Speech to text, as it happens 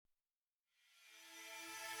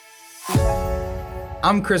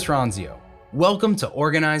I'm Chris Ronzio. Welcome to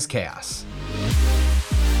Organized Chaos.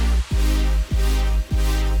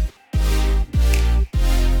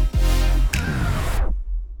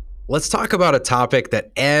 Let's talk about a topic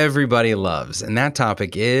that everybody loves, and that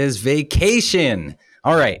topic is vacation.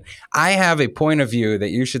 All right, I have a point of view that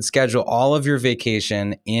you should schedule all of your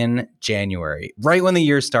vacation in January. Right when the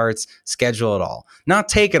year starts, schedule it all. Not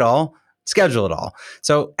take it all, schedule it all.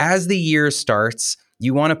 So as the year starts,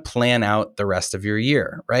 you want to plan out the rest of your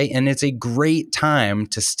year, right? And it's a great time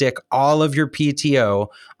to stick all of your PTO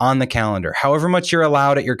on the calendar, however much you're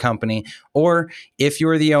allowed at your company, or if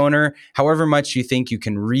you're the owner, however much you think you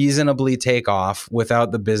can reasonably take off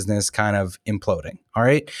without the business kind of imploding. All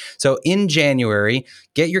right. So in January,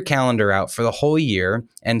 get your calendar out for the whole year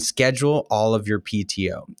and schedule all of your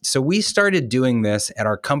PTO. So we started doing this at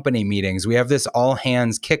our company meetings. We have this all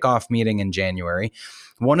hands kickoff meeting in January.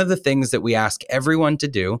 One of the things that we ask everyone to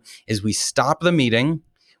do is we stop the meeting,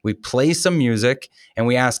 we play some music, and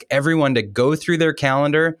we ask everyone to go through their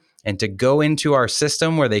calendar and to go into our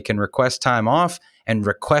system where they can request time off and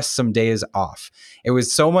request some days off. It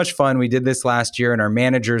was so much fun. We did this last year, and our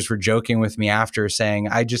managers were joking with me after saying,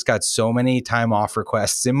 I just got so many time off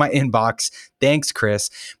requests in my inbox. Thanks,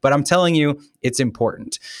 Chris. But I'm telling you, it's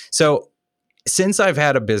important. So since I've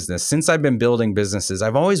had a business, since I've been building businesses,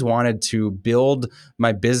 I've always wanted to build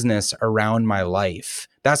my business around my life.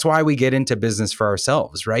 That's why we get into business for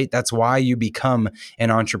ourselves, right? That's why you become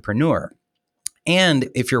an entrepreneur. And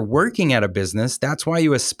if you're working at a business, that's why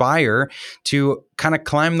you aspire to kind of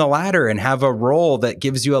climb the ladder and have a role that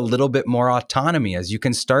gives you a little bit more autonomy as you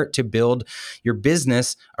can start to build your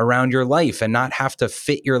business around your life and not have to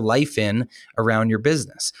fit your life in around your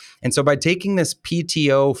business. And so by taking this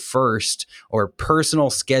PTO first or personal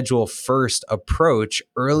schedule first approach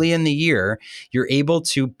early in the year, you're able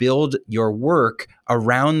to build your work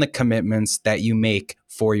around the commitments that you make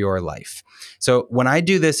for your life. So when I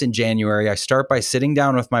do this in January, I start by sitting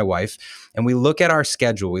down with my wife and we look at our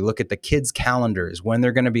schedule. We look at the kids' calendars when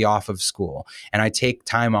they're going to be off of school, and I take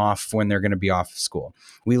time off when they're going to be off of school.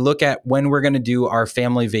 We look at when we're going to do our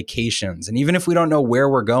family vacations. And even if we don't know where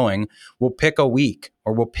we're going, we'll pick a week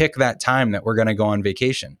or we'll pick that time that we're going to go on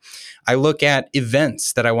vacation. I look at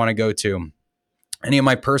events that I want to go to. Any of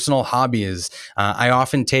my personal hobbies. I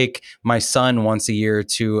often take my son once a year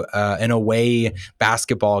to an away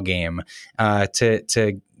basketball game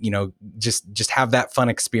to just have that fun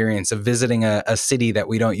experience of visiting a city that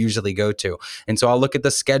we don't usually go to. And so I'll look at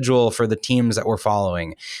the schedule for the teams that we're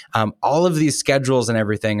following. All of these schedules and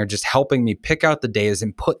everything are just helping me pick out the days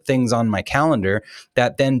and put things on my calendar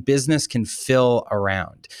that then business can fill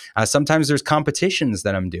around. Sometimes there's competitions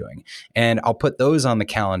that I'm doing, and I'll put those on the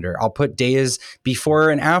calendar. I'll put days before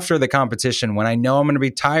and after the competition when I know I'm going to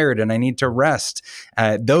be tired and I need to rest.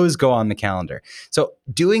 Those go on the calendar. So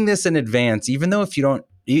doing this in advance, even if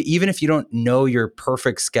you don't know your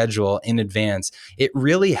perfect schedule in advance, it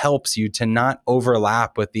really helps you to not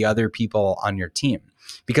overlap with the other people on your team.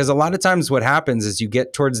 Because a lot of times what happens is you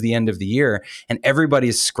get towards the end of the year and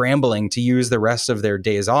everybody's scrambling to use the rest of their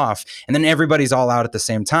days off. And then everybody's all out at the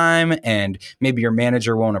same time. And maybe your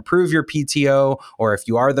manager won't approve your PTO. Or if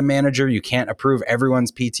you are the manager, you can't approve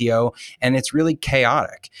everyone's PTO. And it's really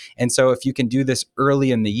chaotic. And so if you can do this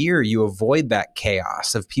early in the year, you avoid that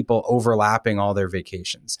chaos of people overlapping all their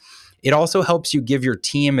vacations. It also helps you give your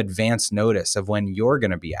team advance notice of when you're going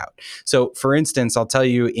to be out. So for instance, I'll tell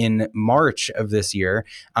you in March of this year,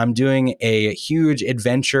 I'm doing a huge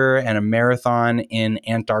adventure and a marathon in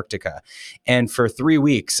Antarctica. And for 3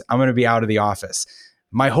 weeks, I'm going to be out of the office.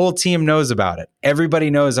 My whole team knows about it. Everybody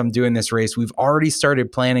knows I'm doing this race. We've already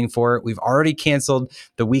started planning for it. We've already canceled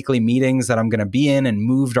the weekly meetings that I'm going to be in and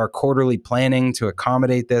moved our quarterly planning to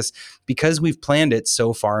accommodate this because we've planned it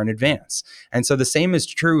so far in advance. And so the same is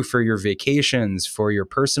true for your vacations, for your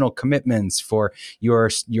personal commitments, for your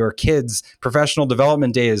kids' professional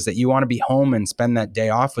development days that you want to be home and spend that day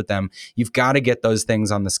off with them. You've got to get those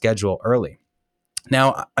things on the schedule early.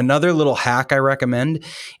 Now, another little hack I recommend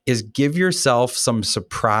is give yourself some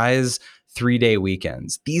surprise 3-day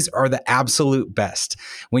weekends. These are the absolute best.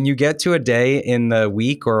 When you get to a day in the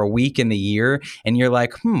week or a week in the year and you're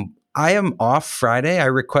like, I am off Friday. I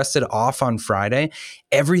requested off on Friday.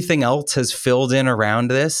 Everything else has filled in around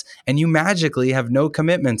this, and you magically have no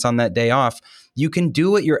commitments on that day off. You can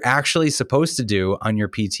do what you're actually supposed to do on your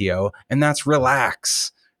PTO, and that's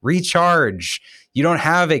relax. recharge. You don't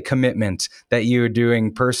have a commitment that you're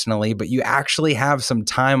doing personally, but you actually have some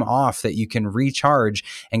time off that you can recharge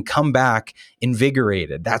and come back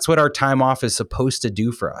invigorated. That's what our time off is supposed to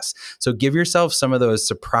do for us. So give yourself some of those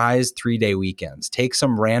surprise 3-day weekends. Take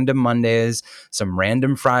some random Mondays, some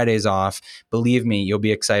random Fridays off. Believe me, you'll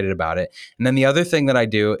be excited about it. And then the other thing that I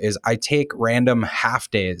do is I take random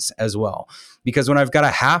half days as well. Because when I've got a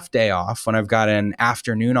half day off, when I've got an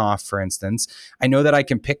afternoon off, for instance, I know that I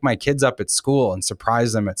can pick my kids up at school and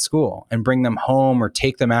surprise them at school and bring them home or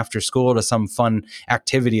take them after school to some fun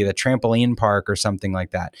activity, the trampoline park or something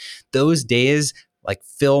like that. Those days like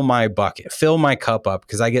fill my bucket, fill my cup up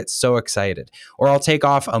because I get so excited. Or I'll take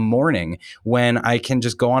off a morning when I can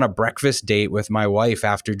just go on a breakfast date with my wife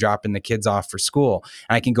after dropping the kids off for school.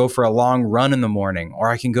 And I can go for a long run in the morning,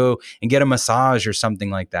 or I can go and get a massage or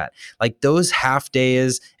something like that. Like those half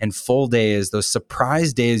days and full days, those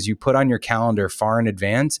surprise days you put on your calendar far in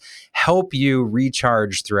advance, help you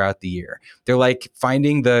recharge throughout the year. They're like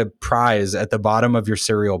finding the prize at the bottom of your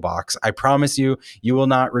cereal box. I promise you, you will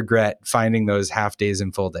not regret finding those half days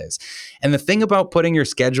and full days. And the thing about putting your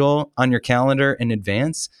schedule on your calendar in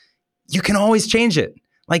advance, you can always change it.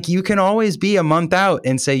 Like you can always be a month out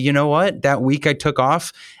and say, you know what, that week I took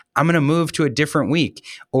off, I'm going to move to a different week.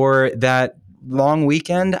 Or that long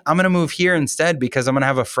weekend, I'm going to move here instead because I'm going to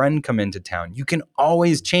have a friend come into town. You can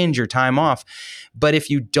always change your time off. But if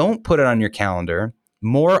you don't put it on your calendar,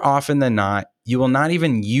 more often than not, you will not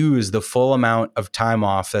even use the full amount of time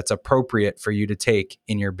off that's appropriate for you to take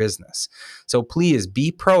in your business. So please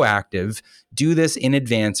be proactive, do this in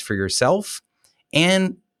advance for yourself,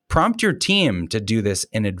 and prompt your team to do this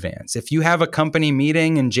in advance. If you have a company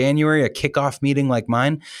meeting in January, a kickoff meeting like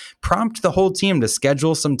mine, prompt the whole team to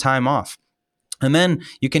schedule some time off. And then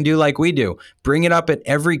you can do like we do, bring it up at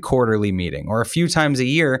every quarterly meeting or a few times a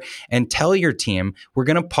year and tell your team, we're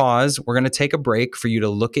going to pause, we're going to take a break for you to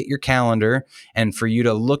look at your calendar and for you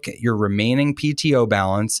to look at your remaining PTO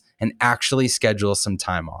balance and actually schedule some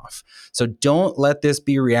time off. So don't let this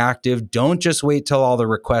be reactive. Don't just wait till all the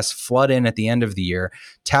requests flood in at the end of the year.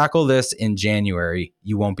 Tackle this in January.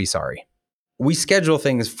 You won't be sorry. We schedule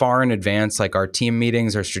things far in advance, like our team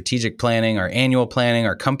meetings, our strategic planning, our annual planning,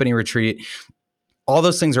 our company retreat. All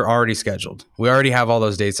those things are already scheduled. We already have all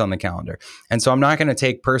those dates on the calendar. And so I'm not going to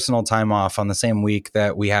take personal time off on the same week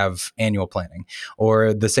that we have annual planning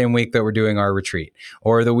or the same week that we're doing our retreat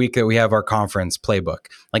or the week that we have our conference playbook.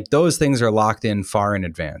 Like those things are locked in far in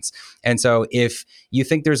advance. And so if you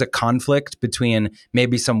think there's a conflict between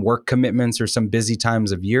maybe some work commitments or some busy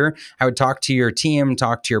times of year, I would talk to your team,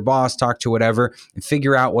 talk to your boss, talk to whatever, and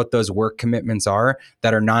figure out what those work commitments are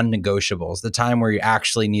that are non-negotiables, the time where you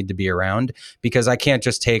actually need to be around, because I can't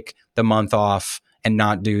just take the month off and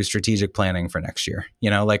not do strategic planning for next year. You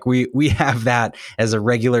know, like we have that as a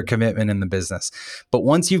regular commitment in the business. But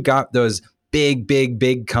once you've got those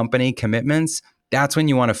big company commitments, that's when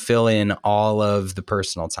you want to fill in all of the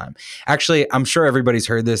personal time. Actually, I'm sure everybody's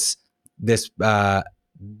heard this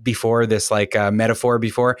before, this metaphor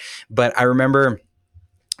before, but I remember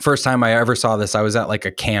first time I ever saw this, I was at like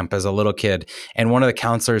a camp as a little kid, and one of the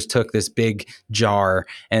counselors took this big jar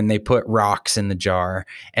and they put rocks in the jar,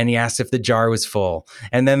 and he asked if the jar was full,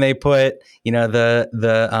 and then they put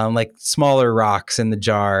the like smaller rocks in the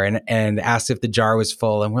jar and asked if the jar was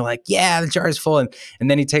full, and we're like, yeah, the jar is full, and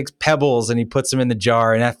then he takes pebbles and he puts them in the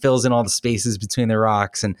jar, and that fills in all the spaces between the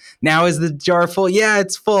rocks, and now is the jar full? Yeah,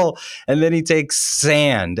 it's full. And then he takes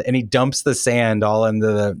sand and he dumps the sand all into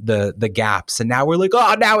the gaps, and now we're like,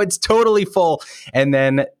 oh, now it's totally full. And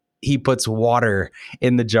then he puts water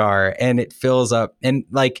in the jar and it fills up. And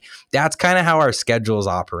like, that's kind of how our schedules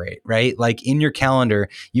operate, right? Like in your calendar,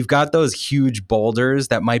 you've got those huge boulders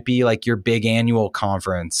that might be like your big annual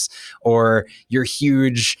conference or your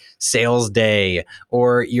huge sales day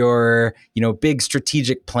or your, big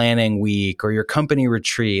strategic planning week or your company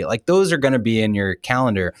retreat. Like those are going to be in your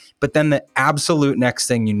calendar. But then the absolute next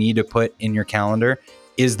thing you need to put in your calendar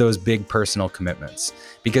is those big personal commitments.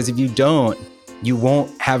 Because if you don't, you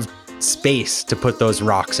won't have space to put those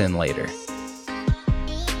rocks in later.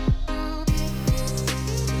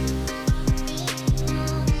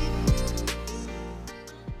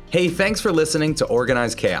 Hey, thanks for listening to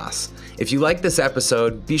Organized Chaos. If you like this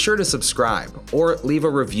episode, be sure to subscribe or leave a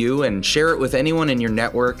review and share it with anyone in your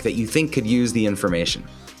network that you think could use the information.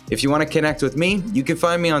 If you want to connect with me, you can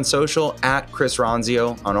find me on social at Chris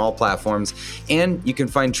Ronzio on all platforms, and you can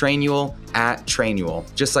find Trainual at Trainual,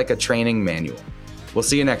 just like a training manual. We'll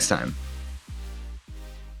see you next time.